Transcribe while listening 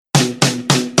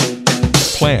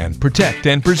plan, protect,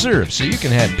 and preserve so you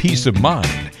can have peace of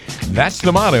mind. That's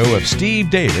the motto of Steve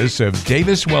Davis of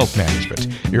Davis Wealth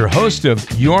Management, your host of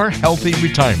Your Healthy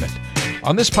Retirement.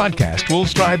 On this podcast, we'll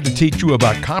strive to teach you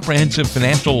about comprehensive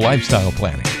financial lifestyle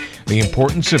planning, the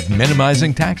importance of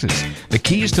minimizing taxes, the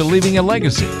keys to leaving a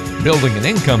legacy, building an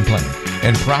income plan,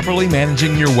 and properly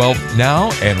managing your wealth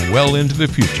now and well into the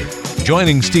future.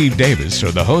 Joining Steve Davis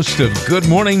are the hosts of Good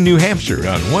Morning New Hampshire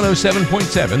on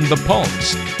 107.7 The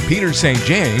Pulse, Peter St.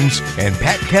 James and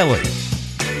Pat Kelly.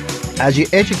 As you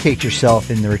educate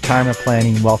yourself in the retirement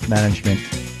planning, wealth management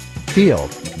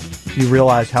field, you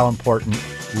realize how important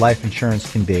life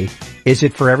insurance can be. Is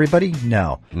it for everybody?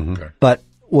 No. Okay. But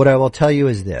what I will tell you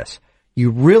is this. You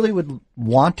really would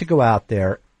want to go out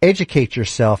there, educate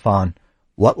yourself on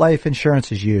what life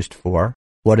insurance is used for,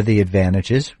 what are the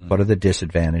advantages, what are the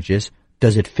disadvantages,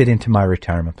 does it fit into my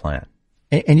retirement plan?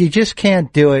 And you just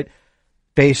can't do it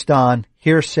based on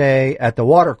hearsay at the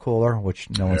water cooler, which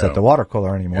no one's at the water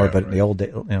cooler anymore, but in the old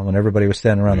day, when everybody was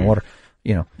standing around the water,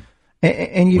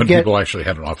 and you when get people actually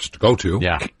had an office to go to.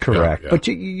 Yeah. correct. Yeah. But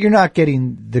you're not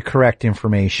getting the correct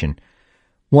information.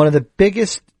 One of the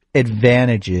biggest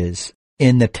advantages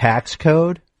in the tax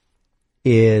code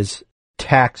is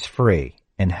tax-free.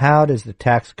 And how does the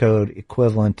tax code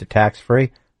equivalent to tax-free?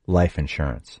 Life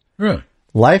insurance. Really?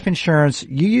 Life insurance,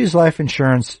 you use life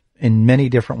insurance in many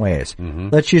different ways. Mm-hmm.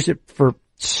 Let's use it for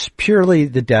purely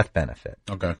the death benefit.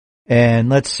 Okay. And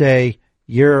let's say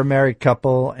you're a married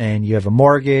couple and you have a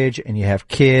mortgage and you have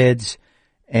kids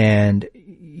and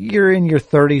you're in your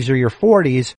 30s or your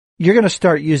 40s. You're going to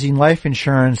start using life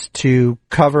insurance to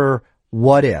cover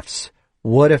what ifs.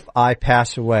 What if I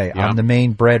pass away? Yeah. I'm the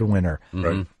main breadwinner.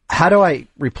 Right. How do I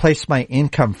replace my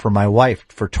income for my wife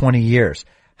for 20 years?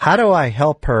 How do I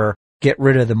help her get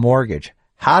rid of the mortgage?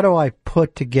 How do I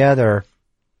put together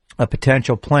a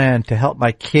potential plan to help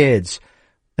my kids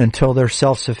until they're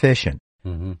self-sufficient?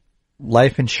 Mm-hmm.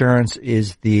 Life insurance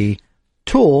is the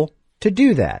tool to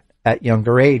do that at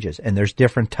younger ages, and there's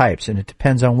different types, and it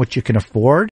depends on what you can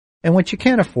afford and what you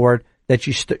can't afford that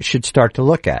you should start to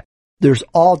look at. There's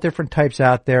all different types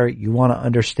out there. You want to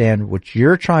understand what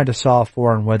you're trying to solve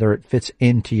for and whether it fits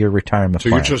into your retirement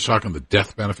So plan. you're just talking the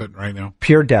death benefit right now?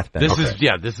 Pure death benefit.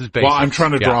 This is basic. Well, I'm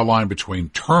trying to draw a line between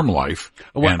term life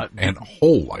and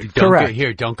whole life.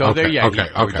 Correct. Don't go there yet. Okay.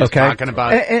 We're just talking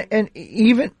about and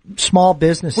even small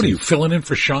businesses. What are you, filling in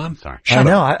for Sean? Sorry. I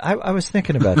know. I was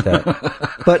thinking about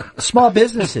that. But small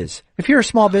businesses, if you're a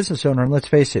small business owner, and let's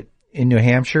face it, in New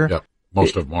Hampshire, Yep.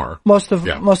 Most of them are. most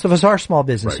of us are small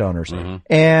business Right. owners. Mm-hmm.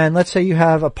 And let's say you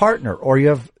have a partner or you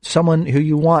have someone who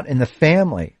you want in the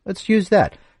family. Let's use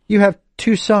that. You have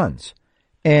two sons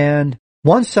and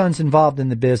one son's involved in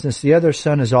the business. The other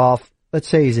son is off. Let's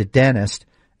say he's a dentist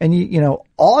and you know,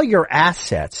 all your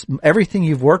assets, everything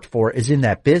you've worked for is in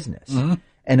that business. Mm-hmm.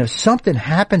 And if something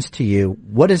happens to you,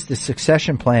 what is the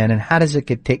succession plan and how does it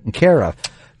get taken care of?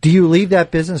 Do you leave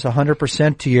that business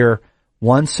 100% to your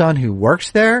one son who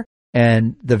works there?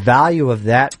 And the value of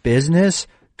that business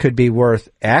could be worth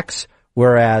X,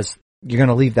 whereas you're going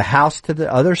to leave the house to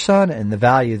the other son and the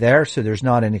value there, so there's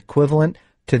not an equivalent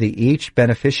to the each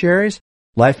beneficiaries.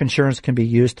 Life insurance can be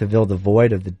used to fill the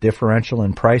void of the differential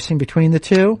in pricing between the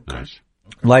two. Nice.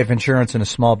 Life insurance in a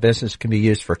small business can be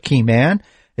used for key man.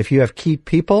 If you have key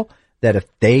people that if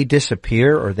they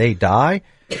disappear or they die,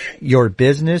 your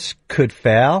business could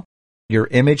fail. Your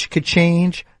image could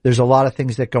change. There's a lot of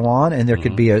things that go on, and there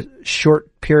could be a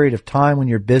short period of time when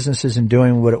your business isn't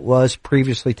doing what it was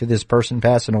previously to this person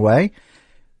passing away.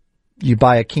 You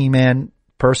buy a key man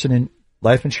person in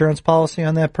life insurance policy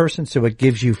on that person, so it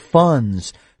gives you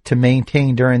funds to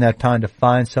maintain during that time to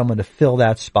find someone to fill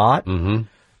that spot.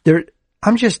 Mm-hmm.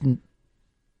 I'm just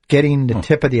getting the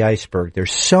tip of the iceberg.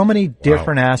 There's so many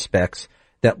different aspects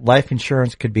that life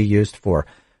insurance could be used for.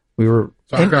 So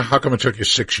how come it took you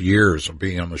 6 years of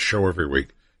being on the show every week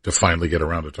to finally get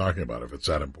around to talking about it if it's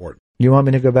that important? You want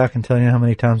me to go back and tell you how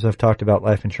many times I've talked about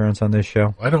life insurance on this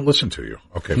show? I don't listen to you.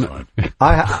 Okay, fine.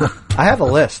 I have a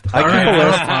list. I keep a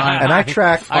list, and I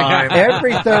track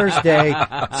every Thursday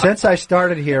since I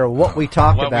started here what we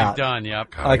talk What about. we've done,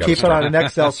 yep. I keep it on an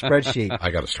Excel spreadsheet.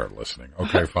 I got to start listening.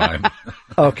 Okay, fine.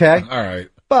 Okay? All right.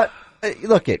 But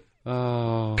look it,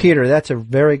 Oh. Peter,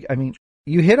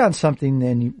 you hit on something,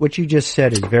 and what you just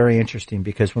said is very interesting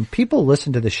because when people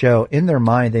listen to the show, in their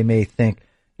mind, they may think,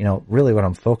 you know, really what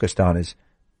I'm focused on is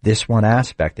this one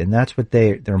aspect, and that's what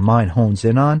their mind hones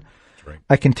in on. That's right.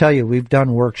 I can tell you, we've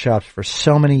done workshops for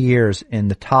so many years, and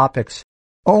the topics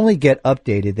only get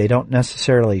updated. They don't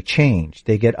necessarily change.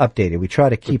 They get updated. We try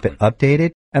to keep it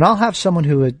updated. And I'll have someone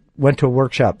who went to a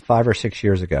workshop 5 or 6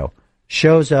 years ago,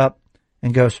 shows up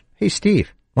and goes, hey,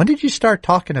 Steve, when did you start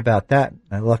talking about that? And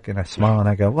I look and I smile and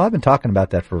I go, well, I've been talking about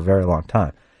that for a very long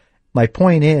time. My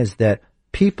point is that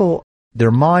people, their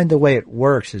mind, the way it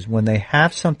works is when they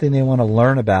have something they want to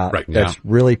learn about that's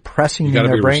really pressing in their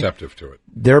brain. You got to be receptive to it.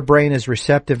 Their brain is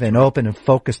receptive and open and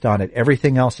focused on it.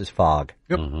 Everything else is fog.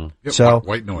 Yep. Yep. So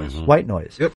white noise. White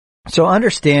noise. Yep. So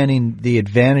understanding the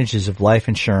advantages of life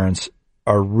insurance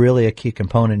are really a key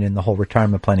component in the whole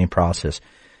retirement planning process.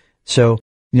 So,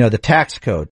 the tax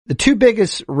code. The two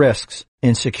biggest risks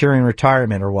in securing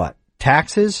retirement are what?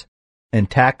 Taxes and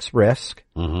tax risk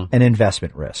and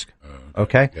investment risk.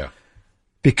 Okay? Yeah.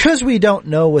 Because we don't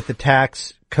know what the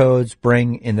tax codes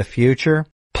bring in the future,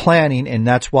 planning, and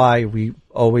that's why we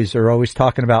are always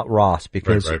talking about Roths,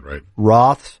 because right.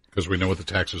 Roths. Because we know what the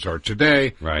taxes are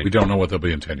today. Right. We don't know what they'll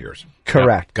be in 10 years.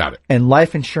 Correct. Yep. Got it. And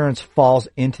life insurance falls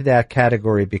into that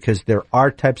category because there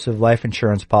are types of life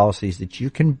insurance policies that you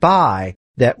can buy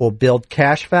that will build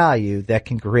cash value that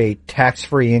can create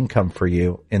tax-free income for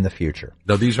you in the future.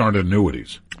 Now, these aren't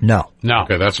annuities. No.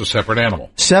 Okay, that's a separate animal.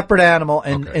 Separate animal,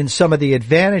 and some of the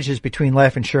advantages between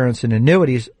life insurance and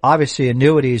annuities, obviously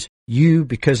annuities,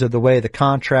 because of the way the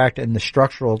contract and the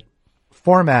structural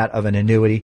format of an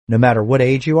annuity, no matter what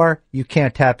age you are, you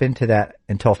can't tap into that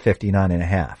until 59 and a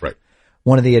half. Right.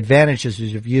 One of the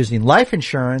advantages of using life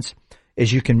insurance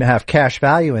is you can have cash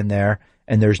value in there,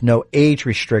 and there's no age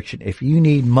restriction. If you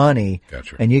need money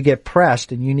and you get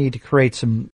pressed and you need to create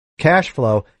some cash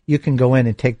flow, you can go in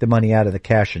and take the money out of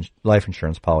the life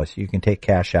insurance policy. You can take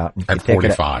cash out. And at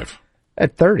 45.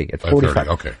 At 30, at 45. 30,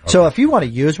 okay. So if you want to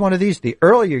use one of these, the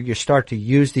earlier you start to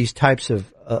use these types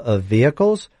of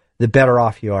vehicles, the better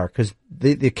off you are. Because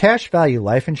the cash value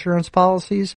life insurance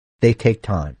policies, they take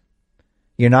time.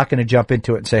 You're not going to jump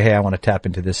into it and say, hey, I want to tap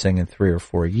into this thing in 3 or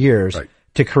 4 years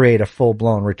to create a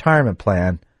full-blown retirement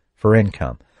plan for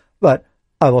income. But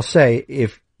I will say,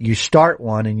 if you start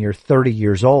one and you're 30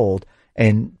 years old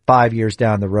and 5 years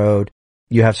down the road,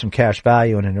 you have some cash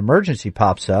value and an emergency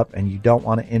pops up and you don't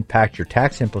want to impact your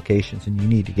tax implications and you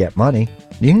need to get money,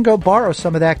 you can go borrow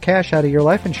some of that cash out of your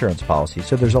life insurance policy.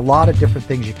 So there's a lot of different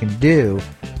things you can do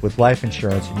with life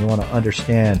insurance, and you want to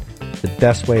understand the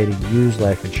best way to use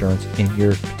life insurance in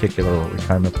your particular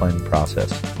retirement planning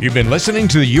process. You've been listening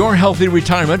to the Your Healthy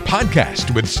Retirement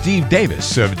podcast with Steve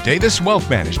Davis of Davis Wealth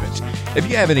Management. If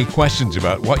you have any questions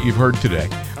about what you've heard today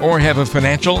or have a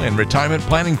financial and retirement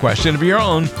planning question of your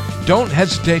own, don't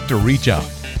hesitate to reach out.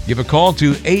 Give a call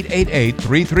to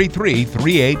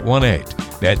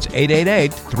 888-333-3818. That's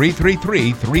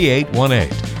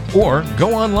 888-333-3818. Or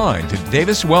go online to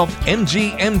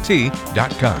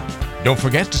daviswealthmgmt.com. Don't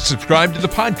forget to subscribe to the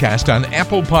podcast on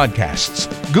Apple Podcasts,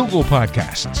 Google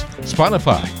Podcasts,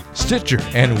 Spotify, Stitcher,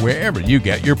 and wherever you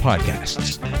get your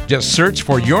podcasts. Just search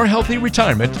for Your Healthy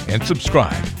Retirement and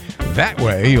subscribe. That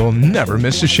way you'll never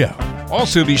miss a show.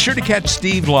 Also, be sure to catch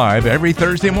Steve live every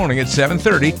Thursday morning at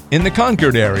 7:30 in the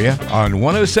Concord area on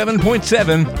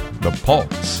 107.7 The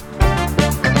Pulse.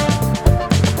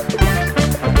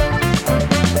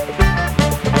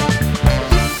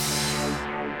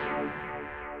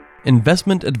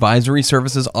 Investment advisory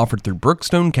services offered through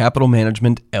Brookstone Capital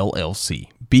Management, LLC,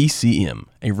 BCM,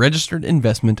 a registered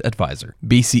investment advisor.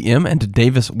 BCM and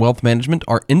Davis Wealth Management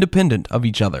are independent of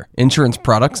each other. Insurance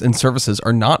products and services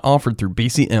are not offered through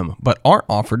BCM, but are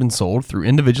offered and sold through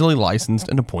individually licensed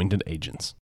and appointed agents.